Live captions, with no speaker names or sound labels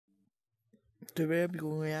Today I'll be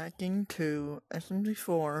reacting to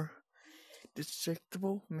Smg4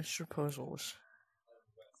 Despicable Mr. Puzzles.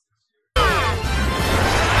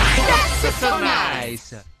 That's so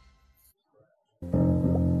nice!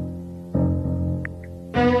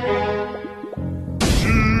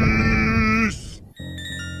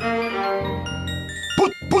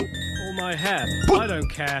 Pull my hair. I don't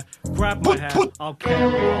care. Grab my hair. I'll care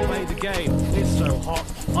more. I'll play the game. It's so hot.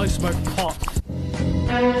 I smoke pot.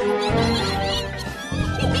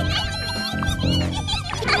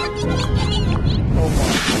 Oh my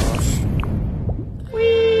gosh.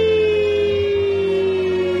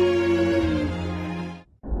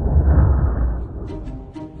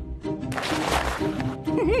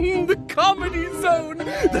 The Comedy Zone!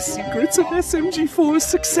 The secrets of Smg4's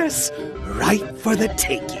success, right for the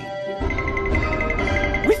taking.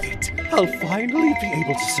 With it, I'll finally be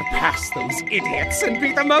able to surpass those idiots and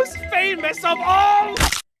be the most famous of all!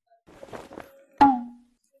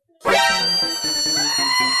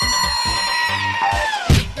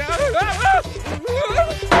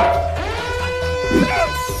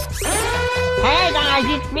 Hey guys,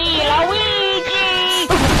 it's me, Luigi!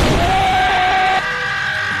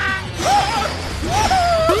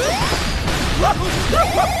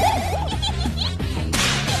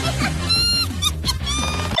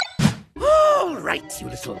 All right, you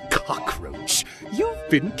little cockroach. You've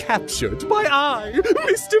been captured by I,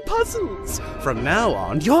 Mr. Puzzles. From now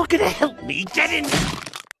on, you're gonna help me get in.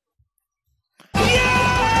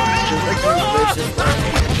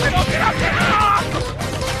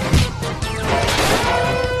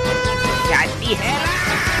 Got me head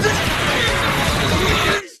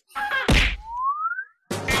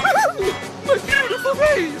My beautiful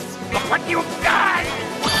face! Look what you've done!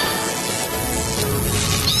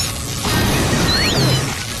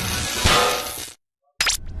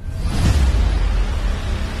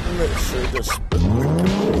 I'm gonna show this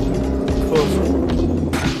puzzle.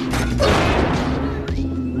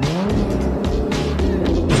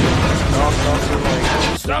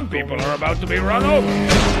 Some people are about to be run over.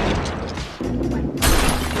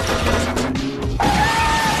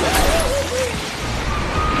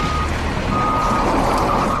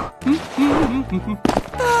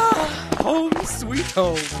 Home sweet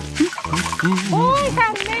home. Boy,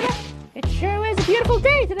 howdy, neighbor! It sure is a beautiful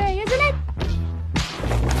day today, isn't it?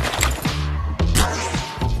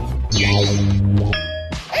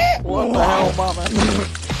 What the hell, Mama?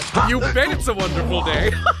 You bet it's a wonderful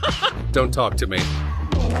day. Don't talk to me.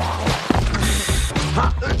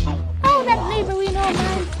 Oh, that neighbor we know of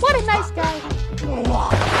mine. What a nice guy.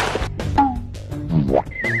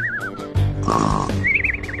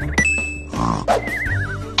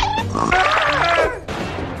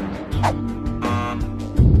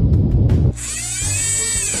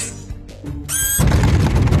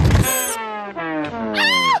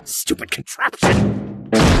 Stupid contraption.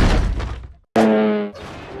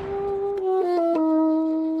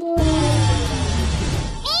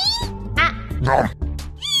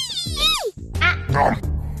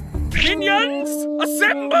 Minions,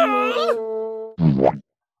 assemble!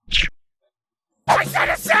 I said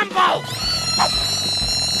assemble!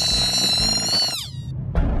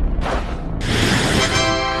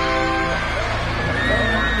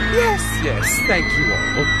 Yes, thank you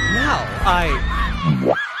all. Now,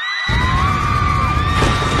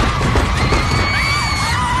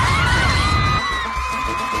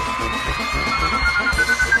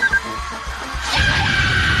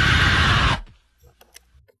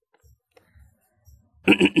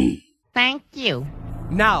 Thank you.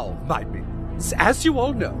 Now, my minions, as you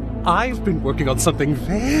all know, I've been working on something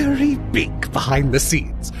very big behind the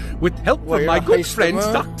scenes, with help from my good friend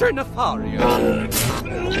Dr. Nefario,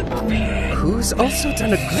 who's also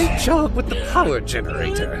done a great job with the power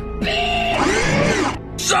generator.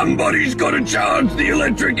 Somebody's gotta charge the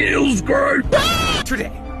electric eels crew!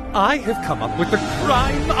 Today, I have come up with the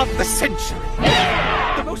crime of the century.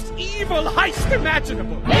 The most evil heist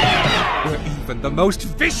imaginable. Where even the most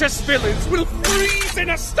vicious villains will freeze in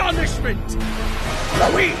astonishment.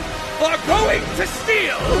 We are going to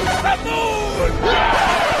steal the moon!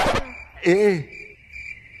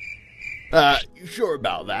 You sure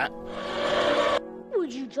about that?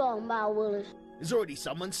 What you talking about, Willis? There's already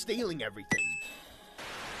someone stealing everything.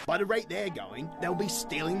 By the rate they're going, they'll be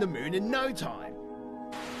stealing the moon in no time.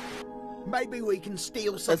 Maybe we can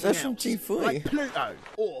steal something else, Smg4. like Pluto,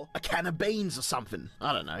 or a can of beans or something.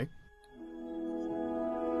 I don't know.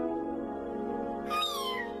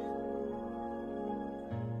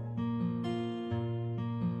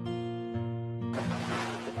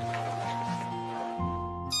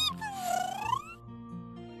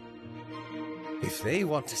 If If they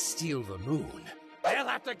want to steal the moon, they'll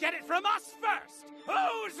have to get it from us first!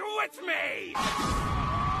 Who's with me?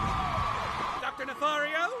 Dr.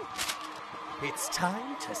 Nefario? It's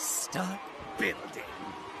time to start building.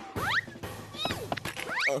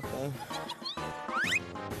 Okay.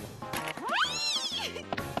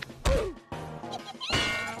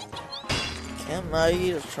 Can't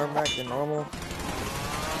Maggie just turn back to normal?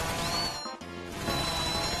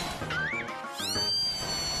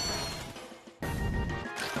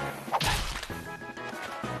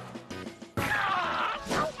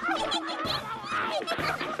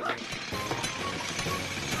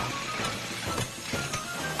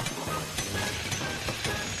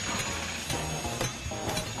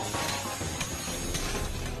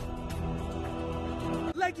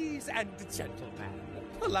 Ladies and gentlemen,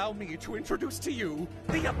 allow me to introduce to you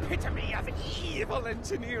the epitome of evil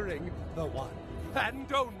engineering, the one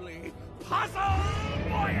and only Puzzle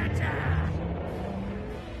Voyager!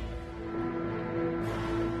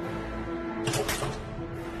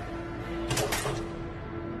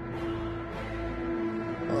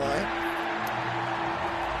 Alright.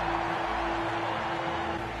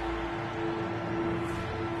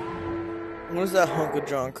 What is that hunk of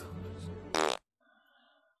junk?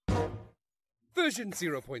 Version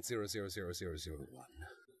 0.000001.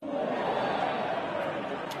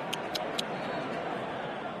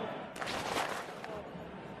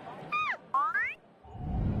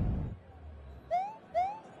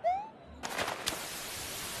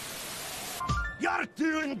 You're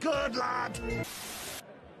doing good, lad.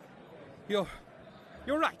 You're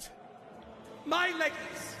right. My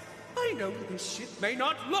ladies, I know this ship may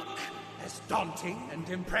not look as daunting and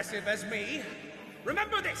impressive as me.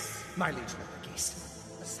 Remember this, my liege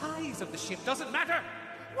lordies. The size of the ship doesn't matter.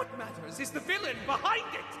 What matters is the villain behind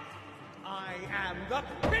it. I am the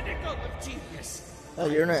pinnacle of genius. Oh,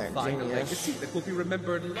 you're not Final genius. legacy that will be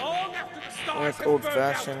remembered long after the stars That's have burned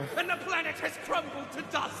old-fashioned. out and the planet has crumbled to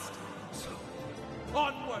dust. So,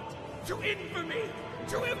 onward to infamy,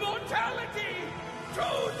 to immortality,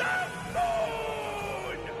 to the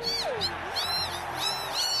moon!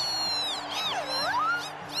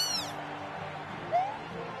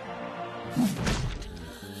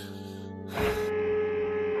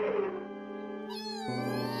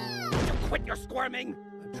 Quit your squirming!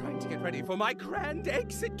 I'm trying to get ready for my grand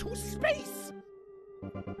exit to space!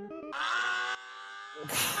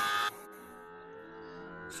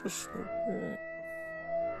 So stupid.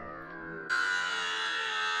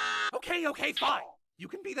 Okay, fine. You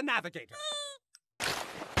can be the navigator.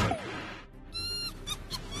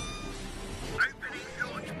 Opening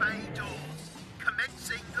launch bay doors.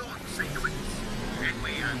 Commencing launch sequence. And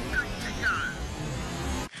we are good to go.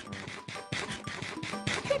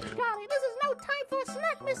 Good golly, this is no time for a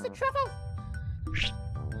snack, Mr. Truffle.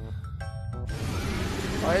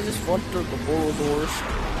 Why is this fun through the portal doors?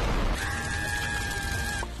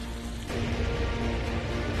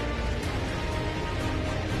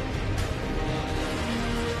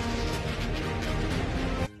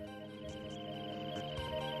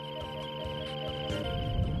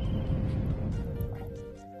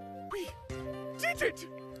 We did it!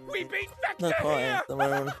 We beat Vector Not quite, here! the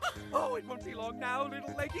moon. Oh, it won't be long now,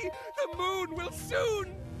 little leggy. The moon will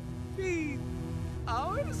soon be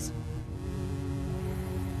ours.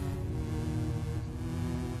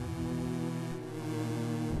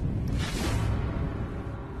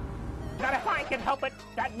 Not if I can help it.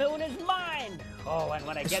 That moon is mine. Oh, and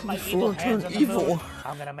when I get my Smg4 evil hands on turned the moon, evil.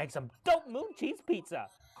 I'm gonna make some dope moon cheese pizza.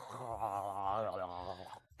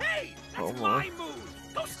 Hey, that's Oh, my moon.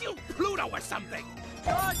 Go steal Pluto or something.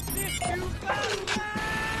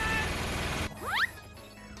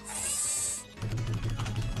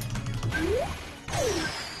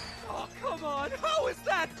 Oh, come on. How is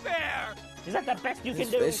that fair? Is that the best you can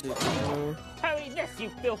It's do? basically the moon. Hurry this, you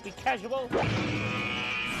filthy casual.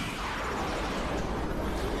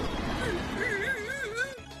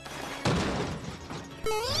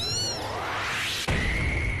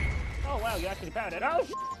 Oh, wow, you actually found it. Oh,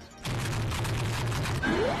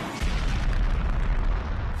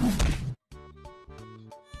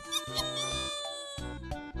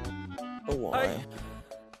 Oh, why?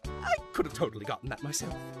 I could have totally gotten that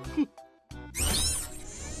myself.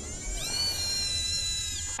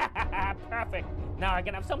 perfect. Now I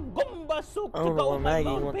can have some Goomba soup I to don't know go why with my Maggie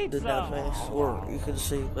moon did pizza. that face. Or you could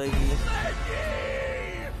see Maggie.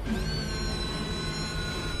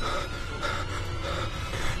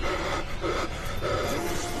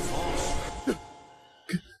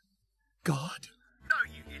 God. No,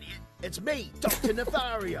 you idiot. It's me, Dr.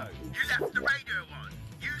 Nefario. You left the radio on.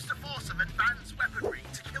 Use Use the force of advanced weaponry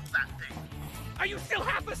to kill that thing. Are you still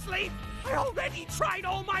half asleep? I already tried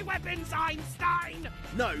all my weapons, Einstein!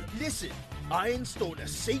 No, listen. I installed a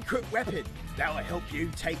secret weapon that will help you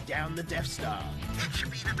take down the Death Star. It should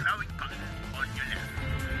be the glowing button on your left.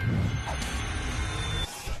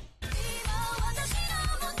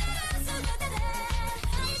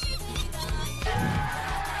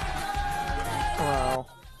 Wow.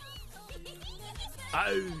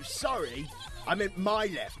 Oh, sorry. I meant my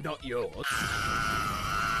left, not yours.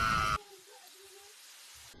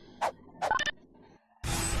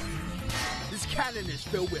 This cannon is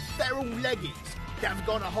filled with feral leggies that have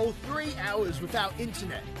gone a whole 3 hours without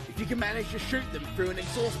internet. If you can manage to shoot them through an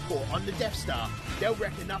exhaust port on the Death Star, they'll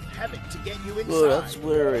wreak enough havoc to get you inside. Oh, that's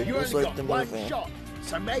weird. You Just only like got the one movie. shot,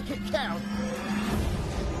 so make it count.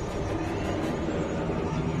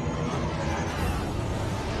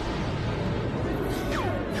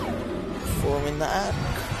 Forming the act.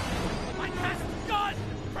 My task is done!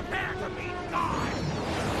 Prepare to meet God!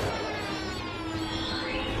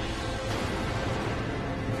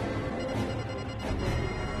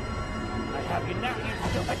 I have you now, you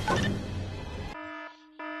stupid...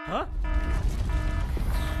 Huh?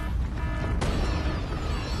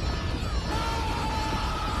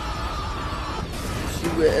 See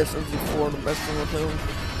what SMG4 the best thing with him.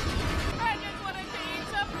 I just want a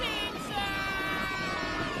pizza, pizza!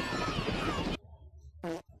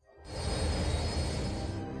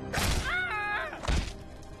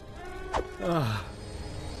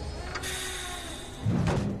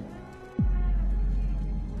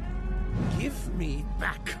 Give me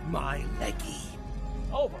back my leggy.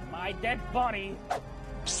 Over my dead body.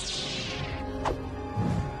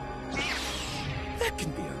 That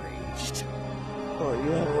can be arranged. Oh,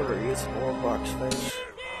 you had order use more box face.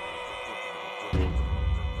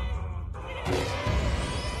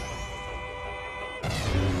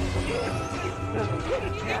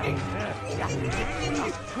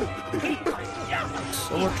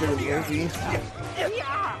 So much of the movie.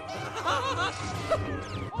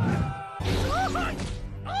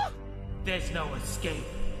 There's no escape.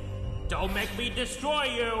 Don't make me destroy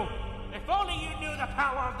you. If only you knew the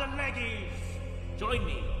power of the leggies. Join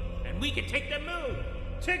me, and we can take the moon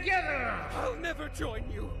together. I'll never join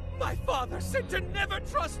you. My father said to never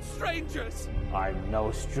trust strangers. I'm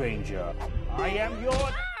no stranger. I am your...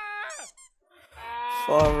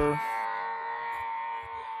 Father.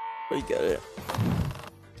 We get it.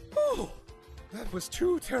 Oh, that was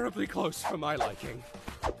too terribly close for my liking.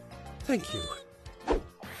 Thank you.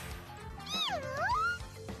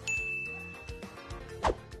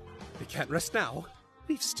 We can't rest now.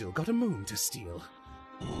 We've still got a moon to steal.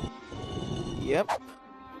 Yep.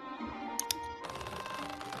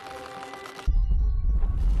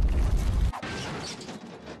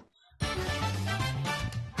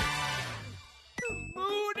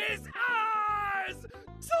 Moon is ours!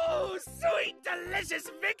 So sweet, delicious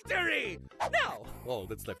victory! Now, all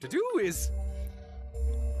that's left to do is...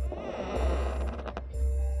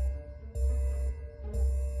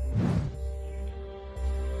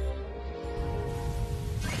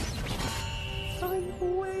 find a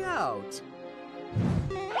way out.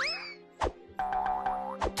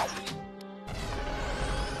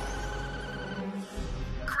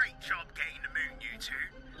 Great job getting the moon, you two.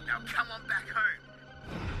 Now come on back home.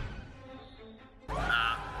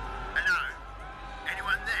 Hello?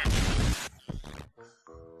 Anyone there?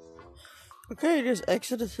 Okay, just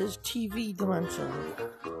exited his TV dimension.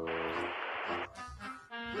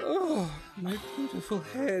 Oh, my beautiful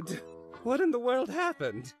head. What in the world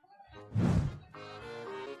happened?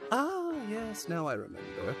 Ah, yes, now I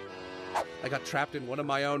remember. I got trapped in one of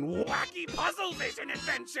my own wacky puzzle vision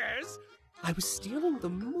adventures. I was stealing the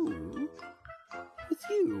moon with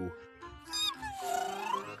you.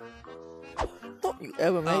 Don't you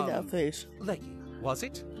ever made that face. Leggy, was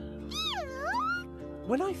it?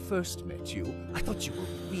 When I first met you, I thought you were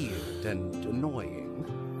weird and annoying.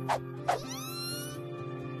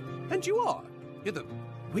 And you are. You're the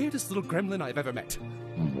weirdest little gremlin I've ever met.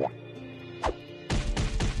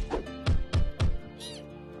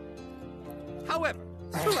 However,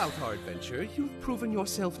 throughout our adventure, you've proven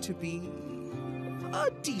yourself to be a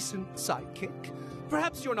decent sidekick.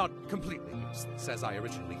 Perhaps you're not completely useless, as I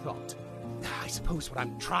originally thought. I suppose what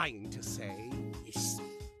I'm trying to say is,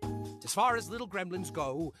 as far as little gremlins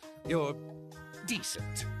go, you're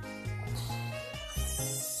decent.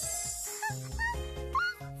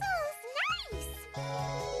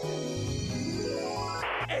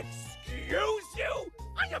 Excuse you?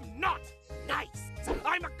 I am not nice.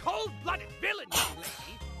 I'm a cold-blooded villain, young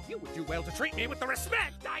lady. You would do well to treat me with the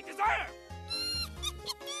respect I deserve.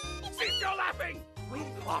 cease your laughing! We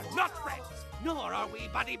are not friends, nor are we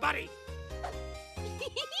buddy-buddy!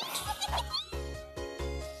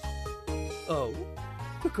 Oh?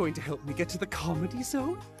 You're going to help me get to the comedy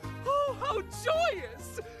zone? Oh, how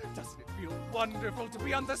joyous! Doesn't it feel wonderful to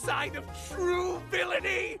be on the side of true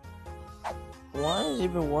villainy? Why does he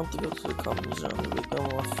even want to go to the comedy zone to begin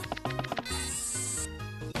with?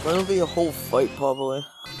 That'll be a whole fight, probably.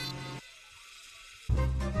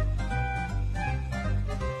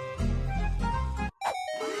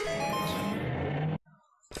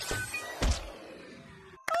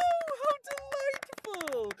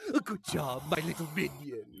 Good job, my little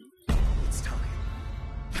minion. It's time.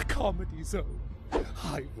 The comedy zone.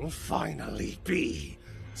 I will finally be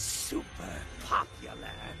super popular.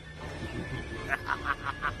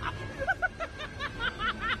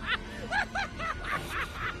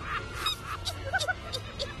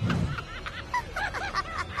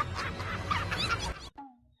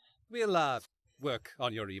 We'll, work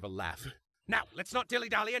on your evil laugh. Now, let's not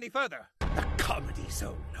dilly-dally any further. The comedy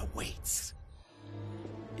zone awaits.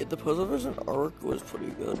 Yeah, the puzzlevision arc was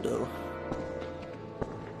pretty good, though.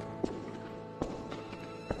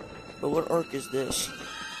 But what arc is this?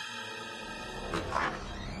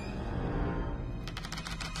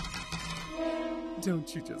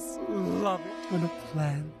 Don't you just love it when a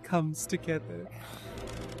plan comes together?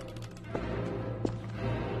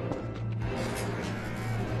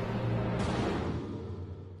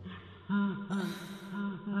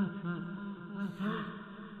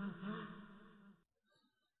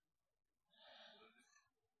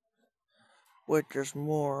 Wait, there's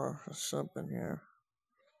more. There's something here.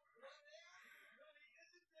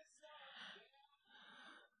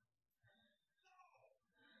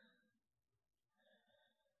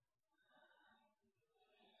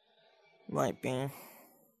 Might be.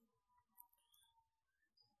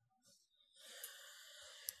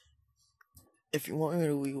 If you want me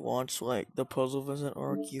to rewatch like the puzzlevision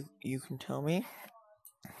arc, you can tell me.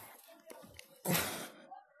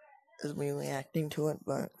 Is me reacting to it,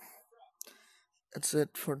 but that's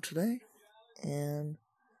it for today, and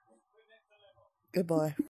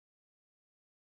goodbye.